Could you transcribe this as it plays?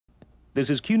This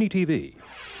is CUNY TV,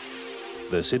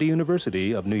 the City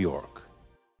University of New York.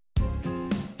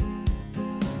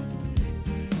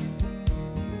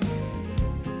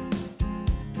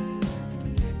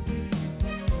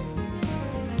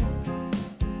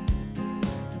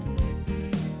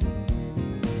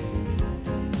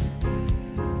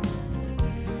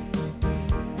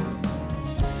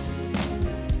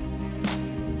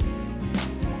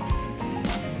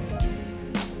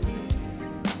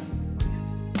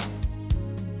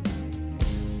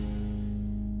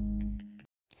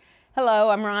 Hello,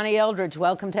 I'm Ronnie Eldridge.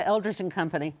 Welcome to Eldridge &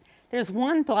 Company. There's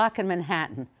one block in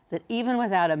Manhattan that even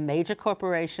without a major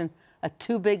corporation, a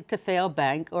too-big-to-fail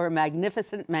bank, or a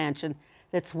magnificent mansion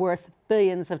that's worth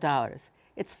billions of dollars.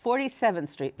 It's 47th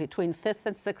Street between 5th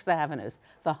and 6th Avenues,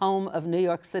 the home of New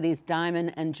York City's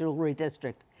Diamond and Jewelry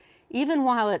District. Even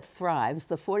while it thrives,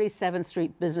 the 47th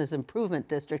Street Business Improvement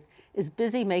District is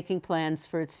busy making plans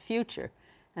for its future.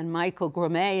 And Michael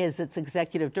Grumet is its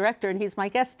executive director, and he's my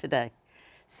guest today.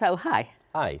 So, hi.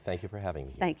 Hi, thank you for having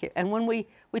me. Thank you. And when we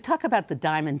talk about the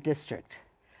Diamond District,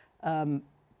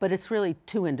 but it's really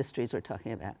two industries we're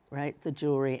talking about, right? The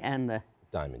jewelry and the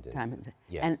Diamond.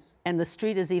 Yes. And the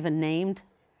street is even named?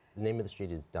 The name of the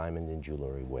street is Diamond and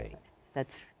Jewelry Way.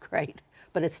 That's great.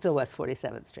 But it's still West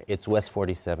 47th Street. It's West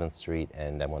 47th Street,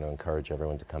 and I want to encourage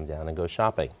everyone to come down and go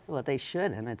shopping. Well, they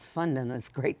should, and it's fun, and there's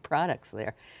great products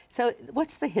there. So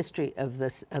what's the history of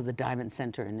the Diamond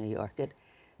Center in New York?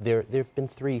 There have been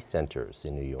 3 centers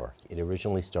in New York. It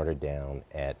originally started down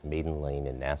at Maiden Lane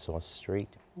and Nassau Street.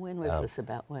 When was this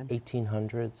about when?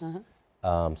 1800s. So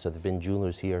there have been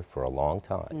jewelers here for a long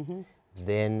time.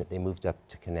 Then they moved up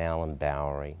to Canal and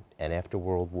Bowery. And after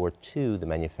World War II, the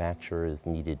manufacturers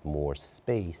needed more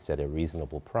space at a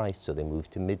reasonable price, so they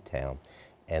moved to Midtown,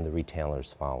 and the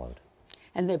retailers followed.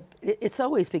 And it's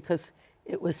always because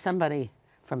it was somebody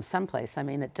from someplace. I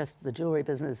mean, the jewelry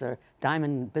business or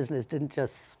diamond business didn't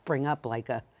just spring up like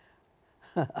a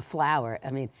flower.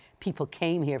 I mean, people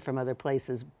came here from other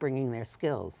places bringing their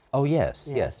skills. Oh, yes,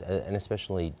 yes. And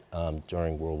especially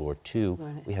during World War II,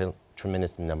 we had a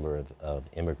tremendous number of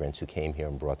immigrants who came here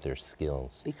and brought their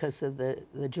skills. Because of the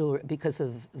jewelry, because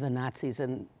of the Nazis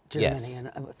in Germany and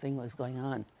everything was going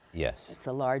on. Yes. It's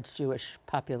a large Jewish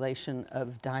population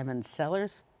of diamond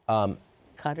sellers.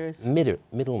 Cutters?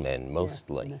 Middlemen,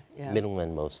 mostly.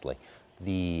 Middlemen, mostly.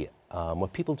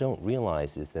 What people don't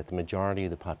realize is that the majority of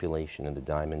the population in the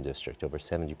Diamond District, over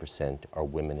 70%, are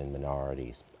women and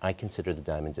minorities. I consider the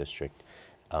Diamond District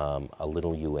a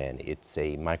little UN. It's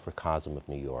a microcosm of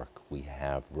New York. We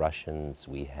have Russians,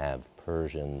 we have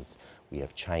Persians, we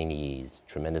have Chinese,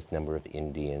 tremendous number of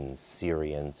Indians,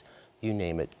 Syrians, you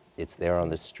name it, it's there on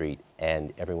the street,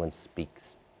 and everyone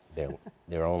speaks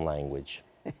their own language.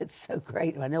 It's so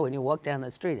great. I know when you walk down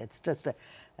the street, it's just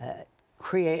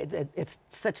it's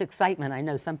such excitement. I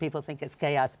know some people think it's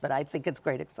chaos, but I think it's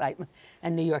great excitement.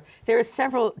 And New York, there are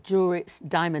several jewelry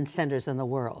diamond centers in the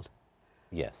world.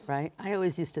 Yes. Right? I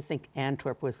always used to think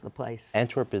Antwerp was the place.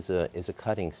 Antwerp is a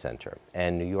cutting center,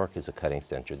 and New York is a cutting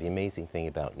center. The amazing thing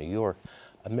about New York,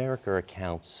 America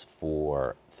accounts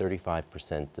for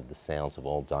 35% of the sales of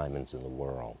all diamonds in the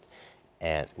world.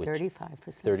 And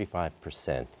 35%?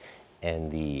 35%.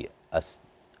 And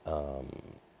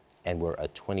and we're a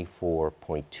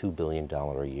 $24.2 billion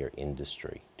a year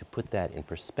industry. To put that in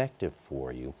perspective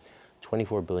for you,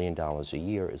 $24 billion a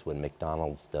year is what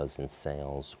McDonald's does in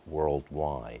sales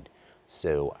worldwide.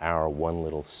 So our one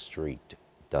little street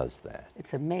does that.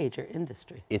 It's a major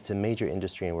industry. It's a major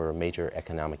industry, and we're a major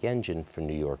economic engine for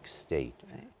New York State.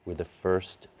 Right. We're the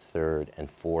 1st, 3rd, and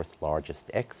 4th largest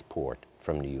export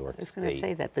from New York State. I was going to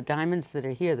say that the diamonds that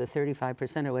are here, the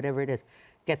 35% or whatever it is,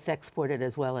 gets exported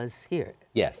as well as here.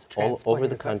 Yes, all over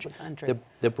the country.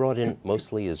 They're brought in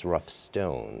mostly as rough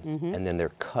stones, and then they're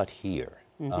cut here.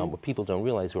 What people don't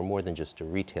realize, we're more than just a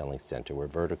retailing center. We're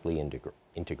vertically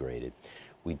integrated.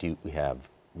 We have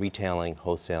retailing,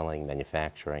 wholesaling,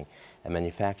 manufacturing, and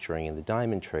manufacturing in the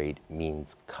diamond trade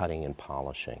means cutting and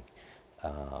polishing.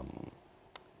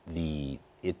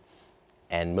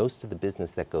 And most of the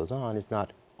business that goes on is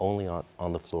not only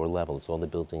on the floor level, it's all the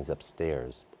buildings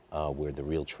upstairs where the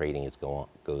real trading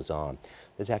goes on.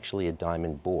 There's actually a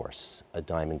diamond bourse, a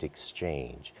diamond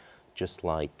exchange, just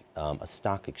like a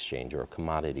stock exchange or a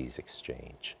commodities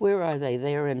exchange. Where are they?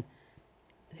 They're in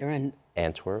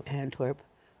Antwerp.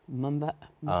 Mumbai,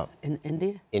 in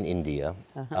India? In India.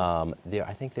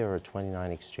 I think there are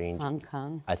 29 exchanges. Hong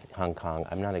Kong? Hong Kong.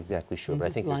 I'm not exactly sure, but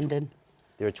I think London.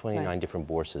 There are 29 different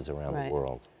bourses around the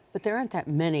world. But there aren't that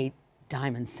many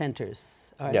diamond centers,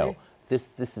 are there? No.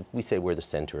 This is, we say we're the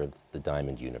center of the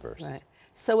diamond universe. Right.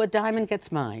 So a diamond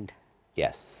gets mined.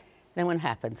 Yes. Then what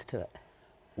happens to it?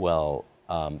 Well,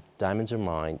 diamonds are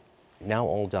mined. Now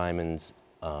all diamonds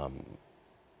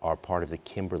are part of the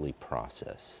Kimberley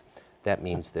process. That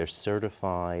means they're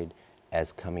certified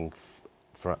as coming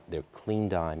from, they're clean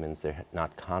diamonds, they're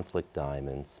not conflict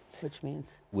diamonds. Which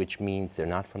means? Which means they're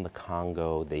not from the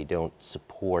Congo, they don't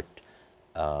support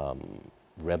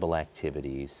rebel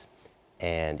activities,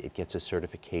 and it gets a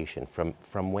certification.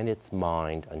 From when it's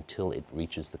mined until it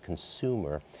reaches the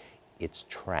consumer, it's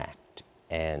tracked.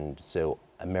 And so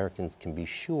Americans can be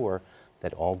sure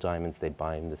that all diamonds they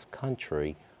buy in this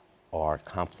country are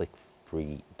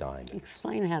conflict-free diamonds.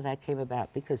 Explain how that came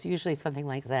about, because usually something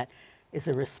like that is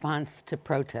a response to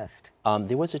protest.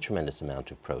 There was a tremendous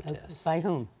amount of protest. By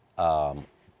whom?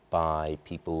 By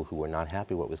people who were not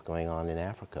happy what was going on in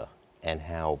Africa and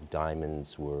how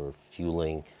diamonds were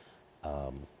fueling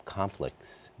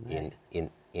conflicts in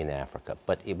Africa.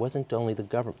 But it wasn't only the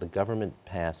government. The government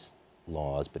passed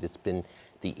laws, but it's been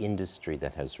the industry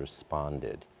that has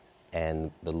responded.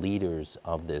 And the leaders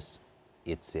of this,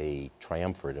 it's a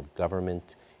triumvirate of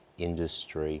government,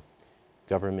 industry,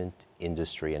 and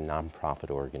nonprofit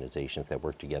organizations that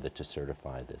work together to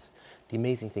certify this. The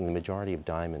amazing thing, the majority of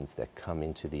diamonds that come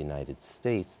into the United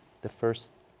States, the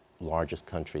first largest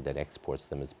country that exports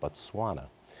them is Botswana.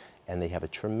 And they have a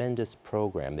tremendous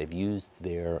program. They've used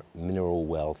their mineral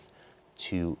wealth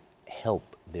to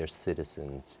help their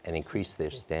citizens and increase their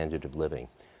standard of living.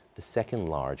 The second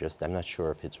largest, I'm not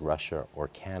sure if it's Russia or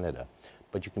Canada,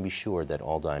 but you can be sure that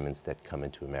all diamonds that come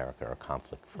into America are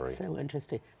conflict-free. That's so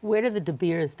interesting. Where do the De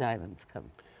Beers diamonds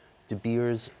come? De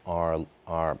Beers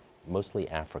are mostly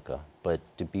Africa, but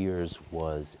De Beers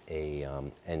was a,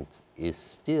 and is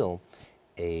still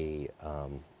a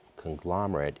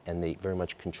conglomerate, and they very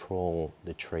much control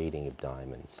the trading of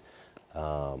diamonds.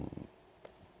 The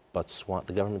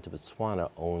government of Botswana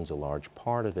owns a large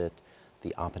part of it.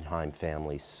 The Oppenheim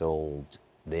family sold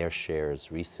their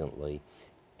shares recently,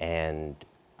 and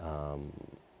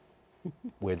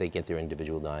where they get their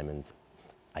individual diamonds,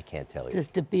 I can't tell you. Does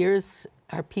De Beers,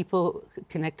 are people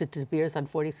connected to De Beers on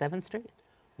 47th Street?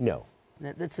 No.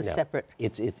 That's a No. separate,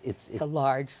 it's a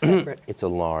large separate. It's a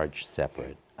large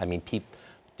separate. I mean,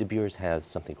 De Beers has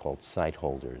something called site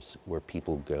holders, where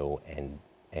people go and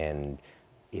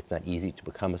it's not easy to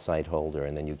become a site holder,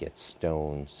 and then you get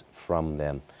stones from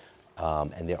them.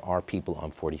 And there are people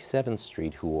on 47th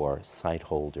Street who are site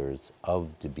holders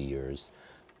of De Beers,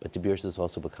 but De Beers has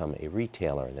also become a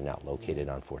retailer, and they're not located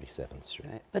on 47th Street.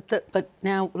 Right. But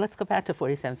now let's go back to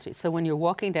 47th Street. So when you're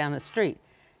walking down the street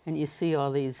and you see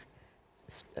all these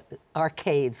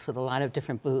arcades with a lot of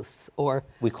different booths, or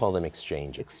we call them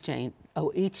exchanges. Exchange.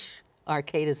 Oh, each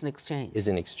arcade is an exchange. Is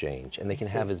an exchange, and they can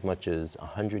have as much as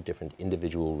 100 different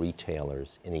individual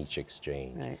retailers in each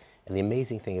exchange. Right. And the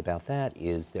amazing thing about that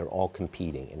is they're all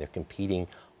competing, and they're competing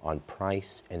on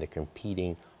price, and they're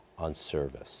competing on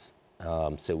service.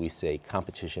 So we say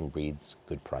competition breeds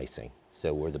good pricing.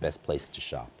 So we're the best place to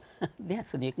shop.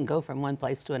 Yes, and you can go from one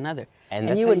place to another.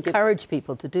 And you encourage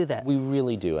people to do that. We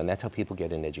really do, and that's how people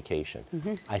get an education.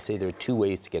 I say there are two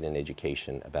ways to get an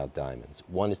education about diamonds.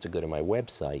 One is to go to my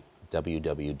website,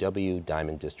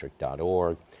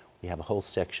 www.diamonddistrict.org. We have a whole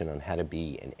section on how to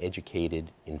be an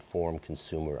educated, informed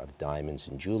consumer of diamonds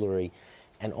and jewelry,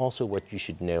 and also what you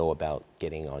should know about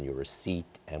getting on your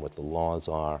receipt and what the laws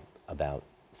are about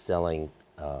selling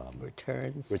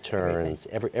returns,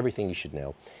 everything you should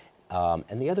know.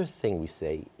 And the other thing we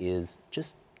say is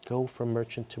just go from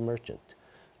merchant to merchant.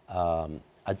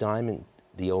 A diamond,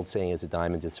 the old saying is, a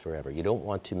diamond is forever. You don't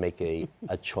want to make a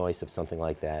choice of something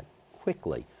like that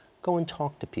quickly. Go and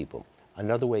talk to people.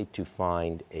 Another way to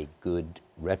find a good,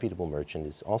 reputable merchant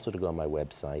is also to go on my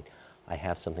website. I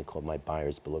have something called my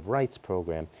Buyer's Bill of Rights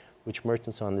program, which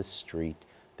merchants on this street,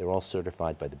 they're all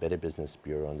certified by the Better Business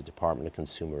Bureau and the Department of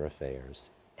Consumer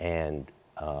Affairs. And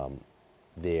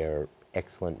they're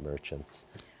excellent merchants.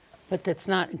 But that's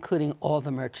not including all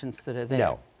the merchants that are there.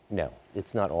 No, no,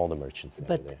 it's not all the merchants that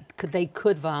are there. But they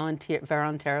could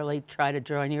voluntarily try to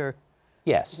join your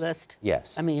list?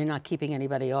 Yes. I mean, you're not keeping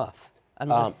anybody off.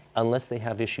 Unless they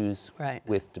have issues right.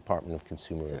 with Department of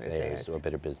Consumer Affairs or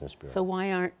Better Business Bureau. So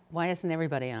why isn't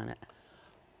everybody on it?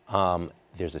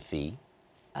 There's a fee,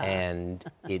 and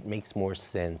it makes more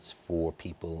sense for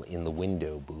people in the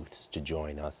window booths to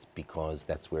join us, because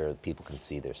that's where people can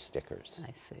see their stickers.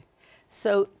 I see.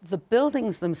 So the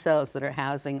buildings themselves that are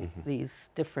housing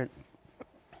these different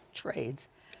trades,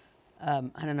 I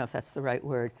don't know if that's the right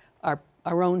word, are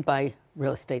owned by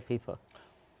real estate people.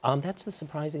 That's the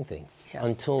surprising thing. Yeah.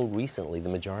 Until recently, the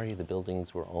majority of the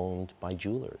buildings were owned by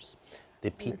jewelers. The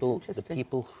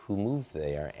people who moved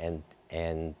there and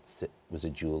was a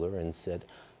jeweler and said,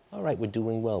 all right, we're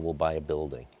doing well, we'll buy a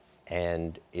building.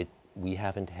 And we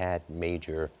haven't had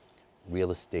major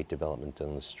real estate development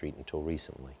on the street until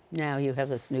recently. Now you have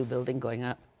this new building going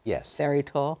up. Yes. Very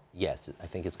tall. Yes, I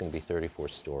think it's going to be 34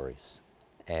 stories.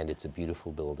 And it's a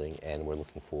beautiful building, and we're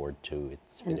looking forward to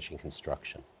its finishing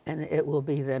construction. And it will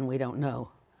be then, we don't know,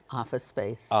 office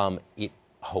space.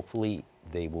 Hopefully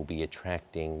they will be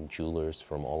attracting jewelers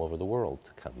from all over the world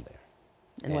to come there.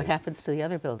 And what happens to the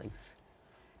other buildings?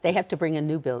 They have to bring in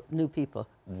new people.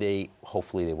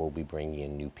 Hopefully they will be bringing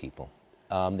in new people.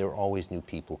 There are always new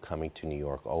people coming to New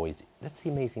York, always. That's the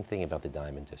amazing thing about the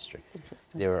Diamond District.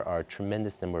 There are a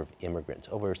tremendous number of immigrants.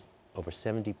 Over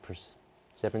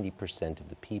 70% of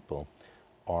the people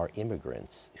are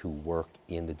immigrants who work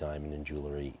in the diamond and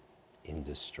jewelry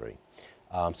industry.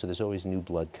 So there's always new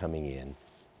blood coming in,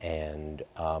 and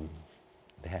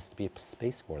there has to be a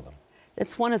space for them.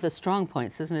 It's one of the strong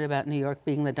points, isn't it, about New York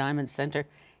being the diamond center,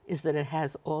 is that it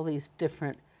has all these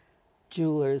different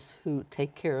jewelers who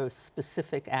take care of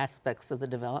specific aspects of the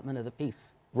development of the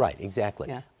piece. Right, exactly.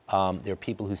 Yeah. There are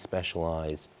people who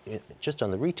specialize, just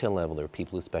on the retail level, there are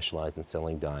people who specialize in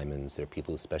selling diamonds, there are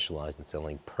people who specialize in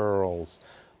selling pearls,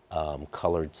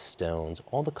 colored stones.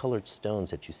 All the colored stones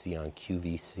that you see on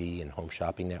QVC and Home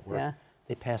Shopping Network,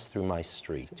 they pass through my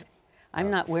street. I'm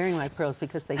not wearing my pearls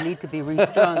because they need to be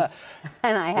restrung,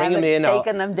 and I haven't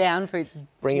taken them down for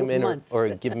Bring them in, months. or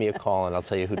give me a call, and I'll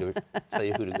tell you who to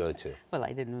go to. Well,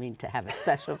 I didn't mean to have a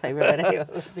special favor, but anyway,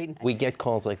 it would be nice. We get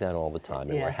calls like that all the time,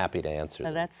 and we're happy to answer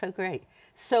them. That's so great.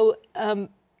 So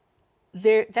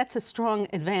that's a strong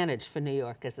advantage for New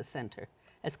York as a center,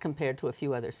 as compared to a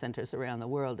few other centers around the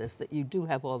world, is that you do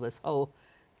have all this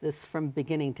from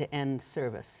beginning to end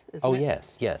service, isn't it? Oh,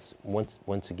 yes, yes.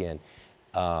 Once again,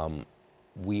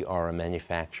 we are a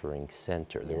manufacturing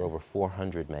center. There are over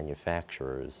 400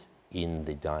 manufacturers in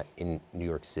New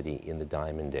York City in the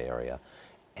diamond area,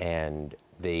 and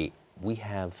we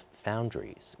have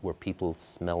foundries where people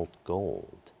smelt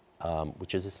gold,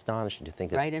 which is astonishing to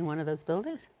think. Right in one of those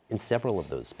buildings? In several of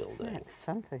those buildings. Isn't that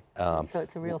something? So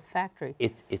it's a real factory.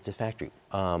 It's a factory.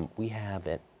 We have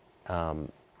at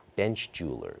bench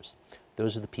jewelers.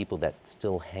 Those are the people that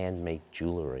still hand make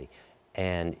jewelry.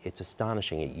 And it's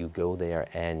astonishing. You go there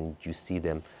and you see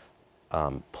them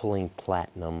pulling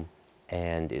platinum,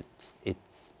 and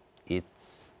it's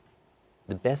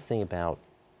the best thing about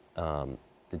the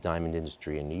diamond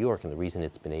industry in New York, and the reason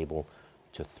it's been able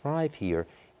to thrive here,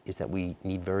 is that we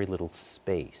need very little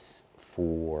space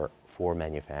for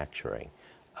manufacturing.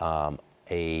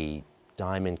 A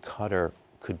diamond cutter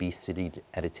could be seated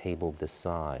at a table this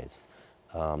size.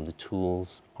 The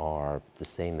tools are the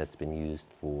same that's been used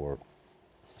for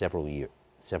several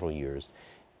years,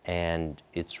 and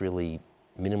it's really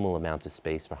minimal amounts of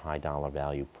space for high dollar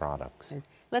value products.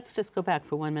 Let's just go back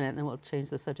for 1 minute and then we'll change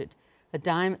the subject.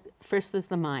 First there's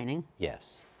the mining.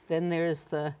 Yes. Then there's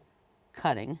the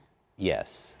cutting.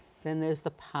 Yes. Then there's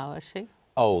the polishing.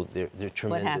 Oh, they're tremendous.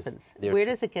 What happens? Where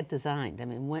does it get designed? I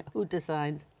mean, who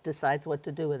decides what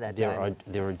to do with that diamond?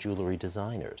 There are jewelry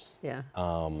designers. Yeah.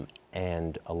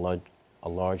 And a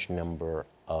large number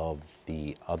of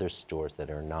the other stores that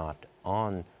are not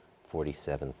on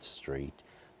 47th Street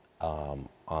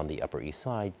on the Upper East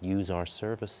Side use our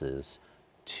services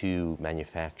to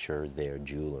manufacture their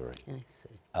jewelry. I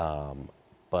see.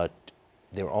 But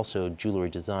there are also jewelry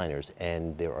designers,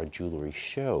 and there are jewelry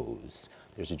shows.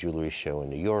 There's a jewelry show in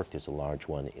New York, there's a large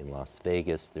one in Las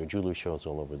Vegas. There are jewelry shows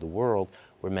all over the world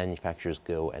where manufacturers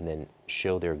go and then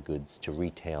show their goods to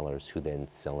retailers who then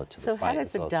sell it to the public. So how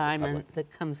does a diamond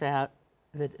that comes out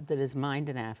that is mined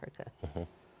in Africa,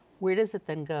 where does it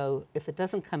then go? If it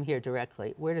doesn't come here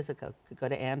directly, where does it go? Could it go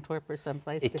to Antwerp or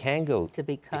someplace to be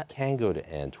cut? It can go to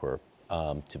Antwerp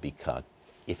to be cut.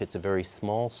 If it's a very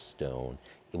small stone,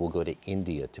 it will go to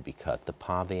India to be cut. The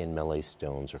pave and melee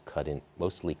stones are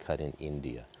mostly cut in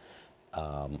India.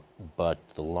 But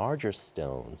the larger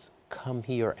stones come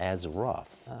here as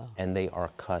rough, and they are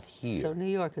cut here. So New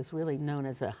York is really known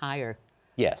as a higher,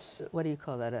 yes. What do you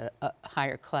call that, a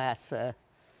higher class, a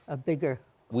bigger?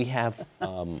 We have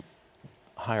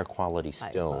higher quality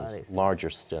stones, larger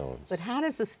stones. But how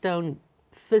does a stone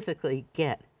physically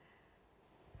get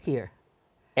here?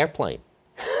 Airplane.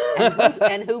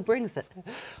 And who brings it?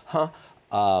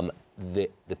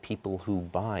 The people who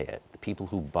buy it, the people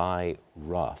who buy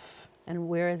rough. And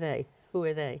where are they? Who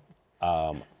are they?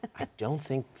 I don't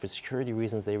think, for security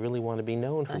reasons, they really want to be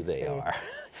known who they are.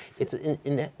 It's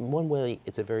in one way,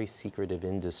 it's a very secretive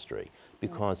industry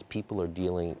because people are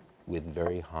dealing with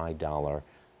very high dollar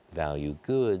value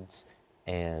goods,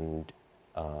 and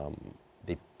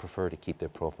they prefer to keep their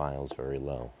profiles very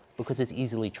low because it's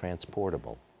easily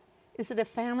transportable. Is it a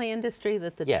family industry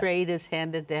that the Yes. trade is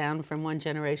handed down from one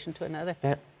generation to another?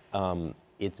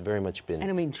 It's very much been. I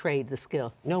don't mean trade, the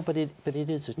skill. No, but it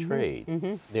is a trade.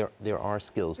 There are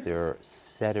skills. There are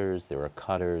setters, there are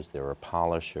cutters, there are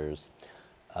polishers.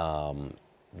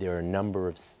 There are a number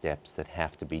of steps that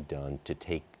have to be done to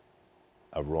take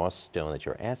a raw stone that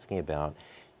you're asking about,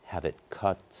 have it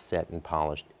cut, set, and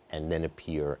polished, and then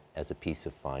appear as a piece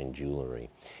of fine jewelry.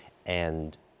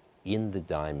 And in the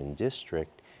Diamond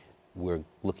District, we're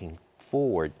looking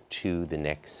forward to the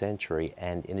next century,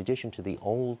 and in addition to the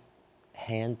old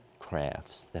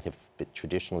handcrafts that have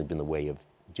traditionally been the way of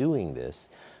doing this,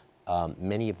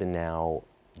 many of the now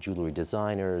jewelry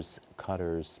designers,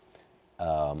 cutters,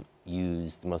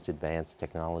 use the most advanced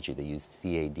technology. They use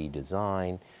CAD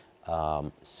design.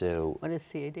 So What does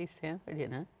CAD stand for? Do you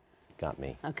know? got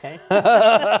me. Okay.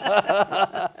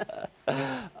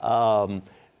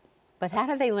 But how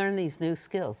do they learn these new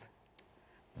skills?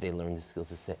 They learn the skills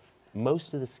to say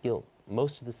most of the skills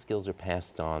are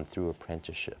passed on through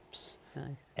apprenticeships.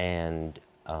 Nice. And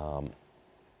the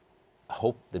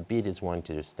bid is wanting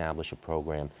to establish a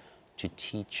program to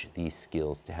teach these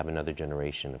skills, to have another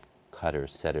generation of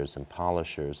cutters, setters, and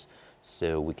polishers,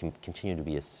 so we can continue to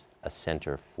be a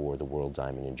center for the world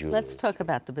diamond and jewelry. Let's talk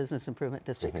about the Business Improvement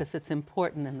District, because it's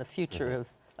important in the future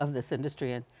of this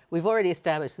industry. And we've already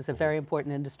established it's a very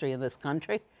important industry in this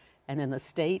country and in the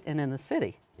state and in the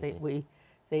city. They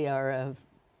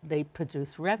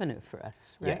produce revenue for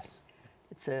us, right?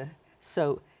 Yes.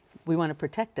 So we want to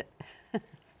protect it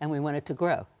and we want it to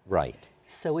grow. Right.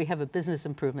 So we have a Business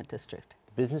Improvement District.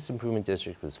 The Business Improvement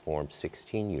District was formed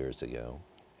 16 years ago.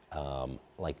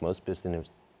 Like most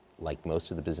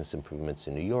of the business improvements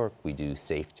in New York, we do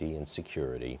safety and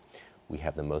security. We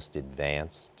have the most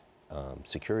advanced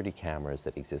security cameras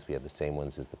that exist. We have the same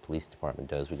ones as the police department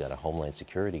does. We got a Homeland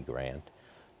Security grant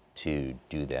to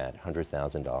do that,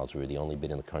 $100,000. We were the only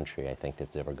bid in the country, I think,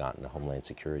 that's ever gotten a Homeland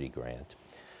Security grant.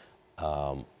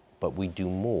 But we do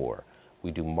more.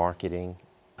 We do marketing,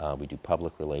 we do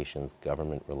public relations,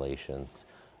 government relations.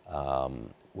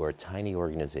 We're a tiny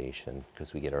organization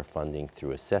because we get our funding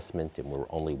through assessment, and we're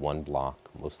only one block,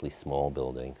 mostly small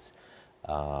buildings.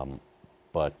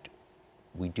 But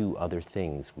we do other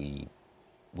things. We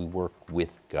work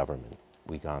with government.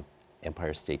 We got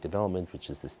Empire State Development, which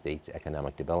is the state's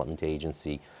economic development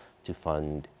agency, to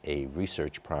fund a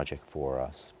research project for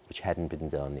us, which hadn't been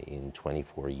done in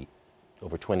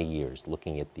over 20 years,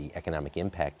 looking at the economic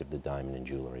impact of the diamond and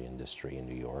jewelry industry in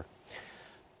New York.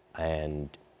 And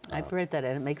I've read that,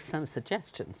 and it makes some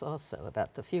suggestions also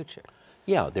about the future.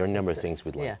 yeah, there are a number of things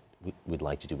we'd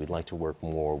like to do. We'd like to work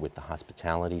more with the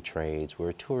hospitality trades. We're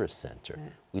a tourist center.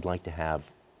 Right. We'd like to have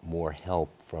more help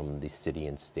from the city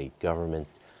and state government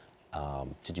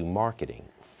to do marketing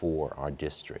for our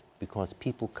district, because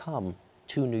people come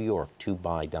to New York to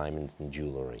buy diamonds and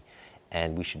jewelry,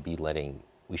 and we should be letting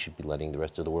the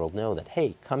rest of the world know that,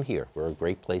 hey, come here. We're a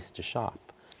great place to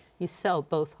shop. You sell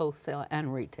both wholesale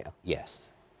and retail. Yes.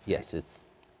 Yes,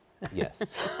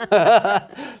 yes.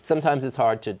 Sometimes it's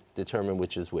hard to determine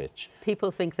which is which. People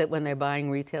think that when they're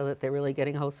buying retail that they're really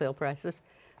getting wholesale prices.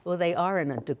 Well, they are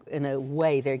in a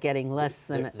way. They're getting less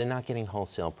than. They're not getting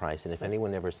wholesale price, and if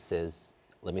anyone ever says,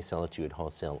 "Let me sell it to you at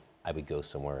wholesale," I would go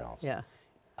somewhere else. Yeah.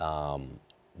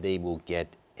 They will get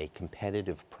a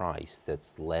competitive price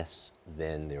that's less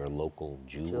than their local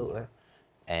jeweler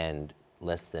and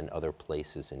less than other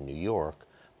places in New York,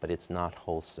 but it's not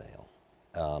wholesale.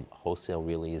 Wholesale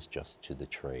really is just to the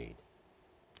trade.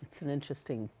 It's an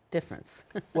interesting difference.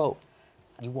 Well,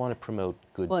 you want to promote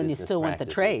good business practices. Well, and you still want the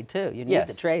trade, too. You need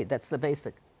the trade. That's the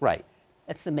basic. Right.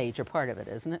 That's the major part of it,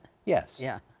 isn't it? Yes.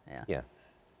 Yeah. Yeah.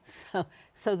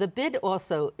 So the bid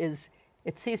also is,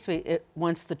 it seems to me, it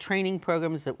wants the training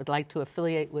programs that would like to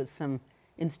affiliate with some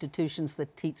institutions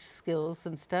that teach skills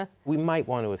and stuff. We might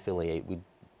want to affiliate.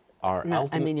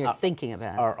 You're thinking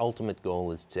about it. Our ultimate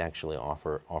goal is to actually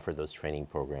offer those training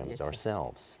programs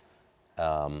ourselves,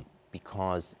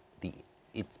 because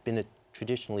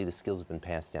traditionally the skills have been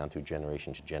passed down through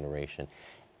generation to generation,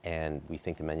 and we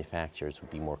think the manufacturers would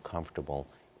be more comfortable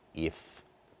if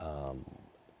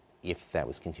that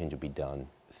was continued to be done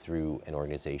through an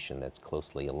organization that's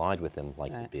closely aligned with them,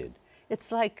 like the bid.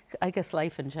 It's like, I guess,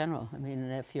 life in general. I mean,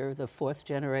 if you're the fourth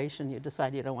generation, you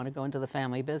decide you don't want to go into the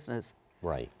family business.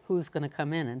 Right. Who's going to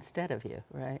come in instead of you,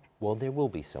 right? Well, there will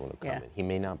be someone who come in. He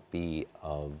may not be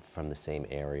from the same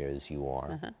area as you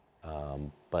are,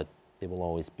 but there will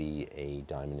always be a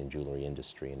diamond and jewelry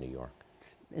industry in New York.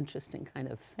 It's an interesting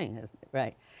kind of thing, isn't it?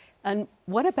 Right. And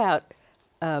what about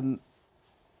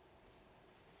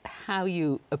how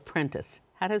you apprentice?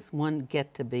 How does one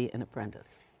get to be an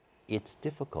apprentice? It's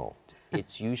difficult.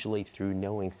 It's usually through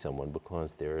knowing someone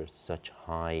because there's such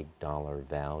high dollar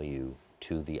value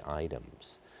to the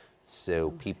items.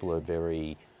 So people are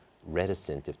very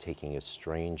reticent of taking a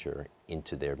stranger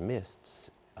into their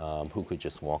midst who could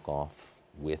just walk off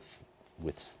with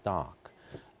stock.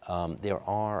 There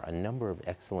are a number of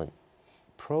excellent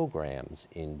programs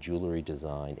in jewelry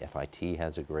design. FIT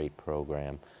has a great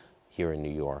program here in New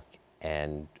York,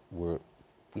 and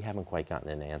we haven't quite gotten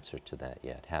an answer to that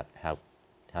yet. How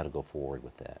to go forward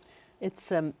with that?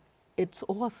 It's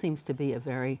all seems to be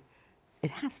it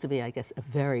has to be, I guess, a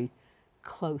very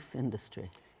close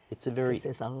industry. It's a very.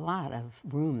 There's a lot of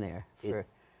room there for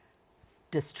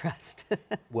distrust.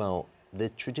 Well, the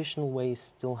traditional ways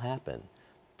still happen.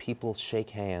 People shake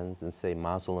hands and say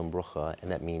Mazel and Brucha, and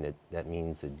that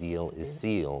means a deal is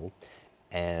sealed,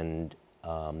 and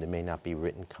there may not be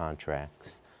written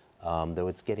contracts, though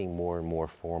it's getting more and more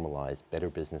formalized. Better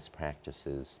business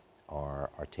practices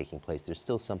are taking place. There's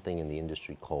still something in the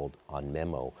industry called on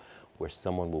memo, where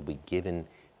someone will be given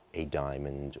a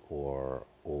diamond or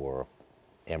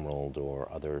emerald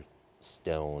or other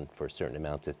stone for a certain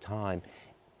amount of time,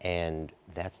 and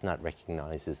that's not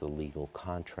recognized as a legal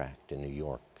contract in New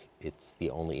York. It's the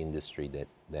only industry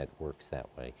that works that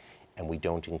way, and we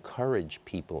don't encourage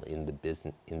people in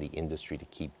the industry to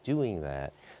keep doing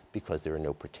that because there are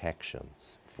no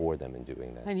protections for them in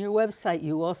doing that. On your website,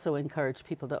 you also encourage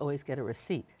people to always get a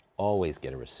receipt. Always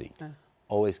get a receipt.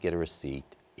 Always get a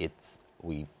receipt.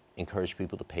 We encourage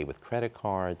people to pay with credit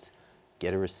cards,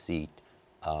 get a receipt.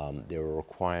 There are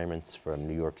requirements from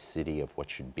New York City of what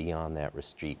should be on that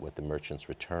receipt, what the merchant's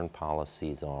return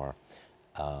policies are.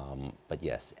 But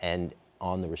yes, and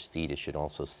on the receipt it should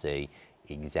also say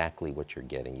exactly what you're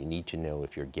getting. You need to know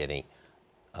if you're getting,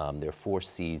 there are 4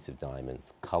 C's of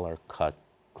diamonds: color, cut,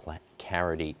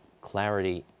 clarity,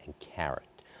 and carat.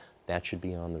 That should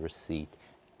be on the receipt.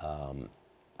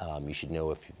 You should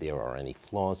know if there are any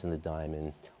flaws in the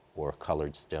diamond or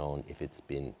colored stone, if it's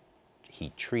been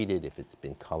heat treated, if it's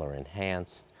been color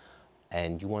enhanced,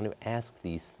 and you want to ask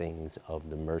these things of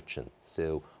the merchant.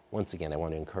 So once again, I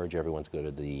want to encourage everyone to go to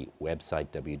the website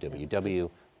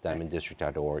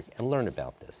www.diamonddistrict.org and learn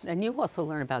about this. And you also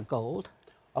learn about gold.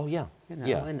 Oh yeah,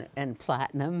 and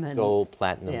platinum and gold,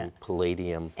 platinum,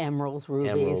 palladium, emeralds,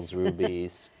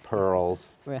 rubies,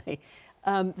 pearls. Right.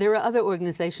 There are other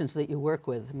organizations that you work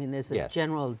with. I mean, there's a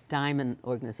general diamond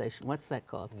organization. What's that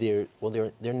called? There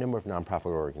are a number of nonprofit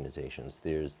organizations.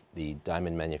 There's the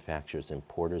Diamond Manufacturers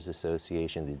Importers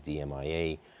Association, the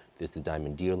DMIA. There's the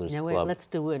Diamond Dealers Club. Wait, let's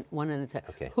do it one at a time.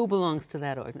 Okay. Who belongs to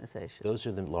that organization? Those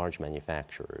are the large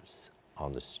manufacturers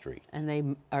on the street.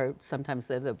 And sometimes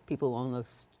they're the people who own the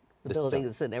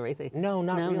buildings and everything. No,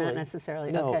 not really. No, not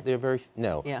necessarily. No, okay. they're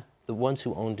Yeah. The ones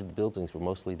who owned the buildings were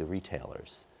mostly the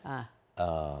retailers.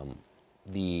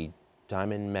 The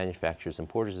Diamond Manufacturers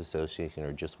Importers Association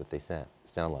are just what they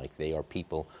sound like. They are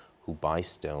people who buy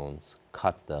stones,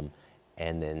 cut them,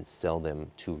 and then sell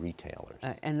them to retailers.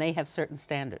 And they have certain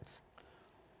standards.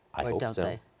 I or hope don't so.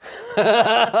 They?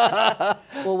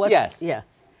 Well, yes. Yeah.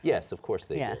 Yes, of course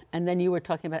they do. And then you were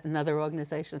talking about another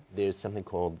organization? There's something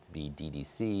called the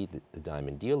DDC, the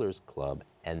Diamond Dealers Club,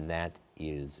 and that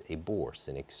is a bourse,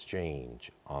 an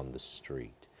exchange on the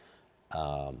street.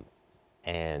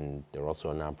 And they're also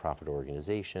a nonprofit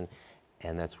organization,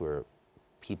 and that's where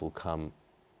people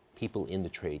in the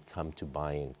trade come to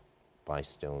buy and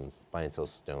sell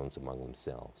stones among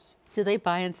themselves. Do they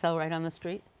buy and sell right on the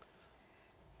street?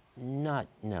 No.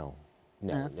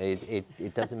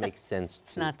 It doesn't make sense.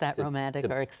 It's not that romantic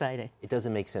or exciting. It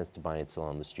doesn't make sense to buy and sell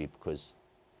on the street because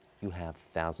you have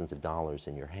thousands of dollars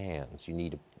in your hands. You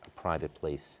need a private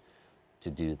place to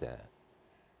do that.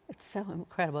 It's so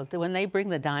incredible. When they bring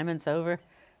the diamonds over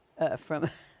from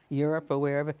Europe or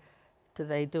wherever, do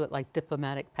they do it like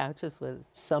diplomatic pouches with?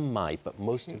 Some might, but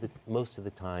most of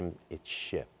the time it's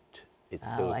shipped.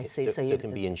 I see. So it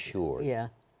can be insured. Yeah.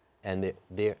 And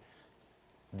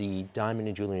the diamond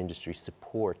and jewelry industry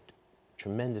support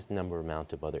tremendous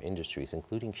amount of other industries,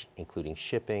 including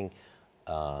shipping,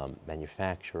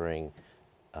 manufacturing,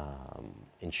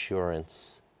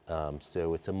 insurance.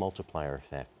 So it's a multiplier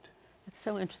effect. It's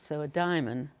so interesting. So a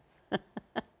diamond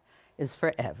is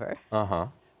forever,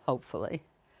 hopefully,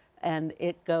 and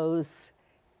it goes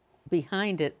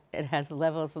behind it. It has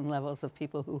levels and levels of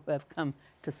people who have come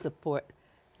to support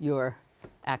your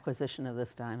acquisition of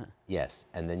this diamond. Yes,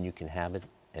 and then you can have it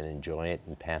and enjoy it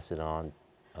and pass it on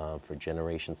for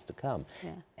generations to come.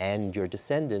 Yeah. And your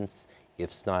descendants,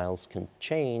 if styles can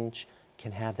change,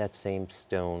 can have that same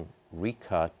stone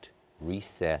recut,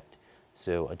 reset,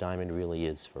 So a diamond really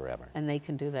is forever. And they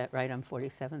can do that right on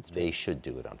 47th Street. They should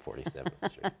do it on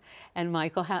 47th Street. And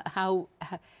Michael, how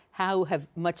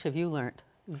much have you learned?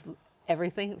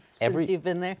 Everything since you've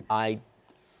been there? I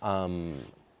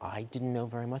didn't know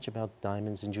very much about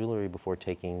diamonds and jewelry before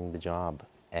taking the job,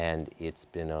 and it's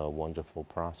been a wonderful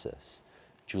process.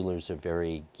 Jewelers are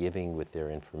very giving with their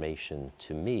information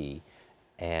to me,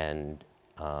 and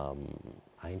I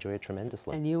enjoy it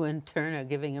tremendously. And you, in turn, are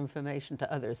giving information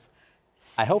to others.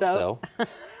 I hope so.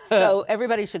 So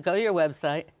everybody should go to your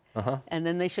website, and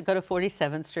then they should go to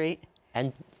 47th Street.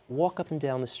 And walk up and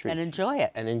down the street. And enjoy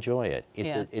it. And enjoy it.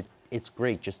 Yeah. It's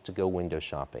great just to go window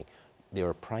shopping. There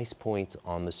are price points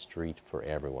on the street for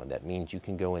everyone. That means you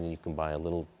can go in and you can buy a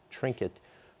little trinket,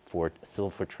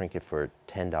 silver trinket for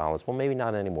 $10. Well, maybe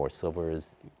not anymore. Silver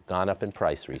has gone up in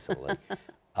price recently.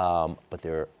 But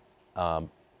there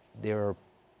are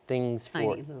things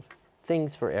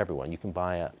for everyone. You can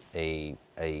buy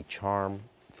a charm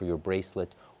for your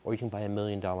bracelet, or you can buy $1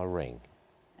 million ring.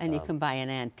 And you can buy an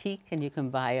antique, and you can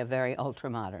buy a very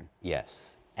ultra-modern.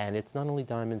 Yes. And it's not only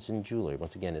diamonds and jewelry.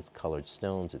 Once again, it's colored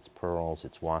stones, it's pearls,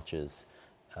 it's watches,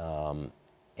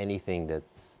 anything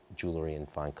that's jewelry and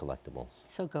fine collectibles.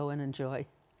 So go and enjoy.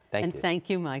 Thank you. And thank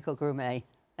you, Michael Grumet.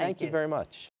 Thank you very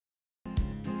much.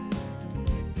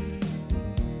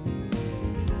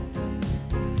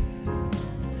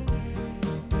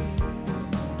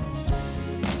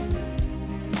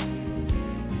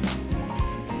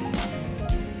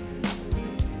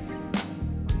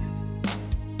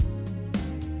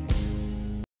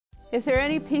 If there are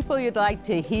any people you'd like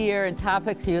to hear and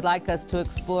topics you'd like us to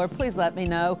explore, please let me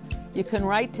know. You can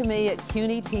write to me at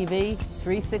CUNY TV,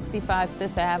 365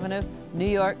 Fifth Avenue, New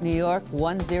York, New York,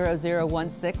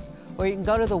 10016, or you can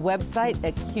go to the website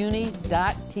at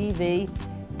cuny.tv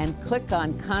and click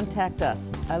on Contact Us.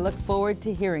 I look forward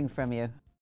to hearing from you.